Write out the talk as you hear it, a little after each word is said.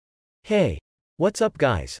Hey, what's up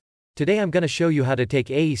guys? Today I'm gonna show you how to take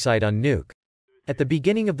Faceit on Nuke. At the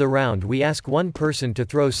beginning of the round we ask one person to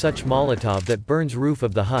throw such Molotov that burns roof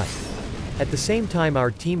of the hut. At the same time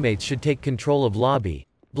our teammates should take control of lobby,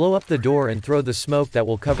 blow up the door and throw the smoke that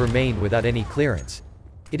will cover main without any clearance.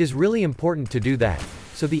 It is really important to do that,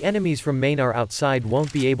 so the enemies from main are outside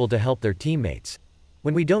won't be able to help their teammates.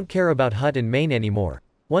 When we don't care about hut and main anymore,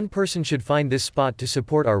 one person should find this spot to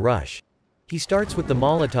support our rush. He starts with the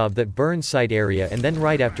Molotov that burns site area and then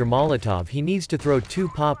right after Molotov he needs to throw 2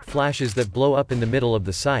 pop flashes that blow up in the middle of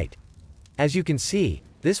the site. As you can see,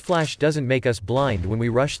 this flash doesn't make us blind when we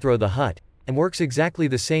rush through the hut, and works exactly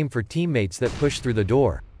the same for teammates that push through the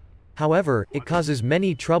door. However, it causes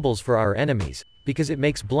many troubles for our enemies, because it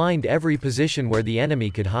makes blind every position where the enemy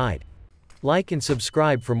could hide. Like and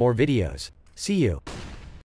subscribe for more videos. See you.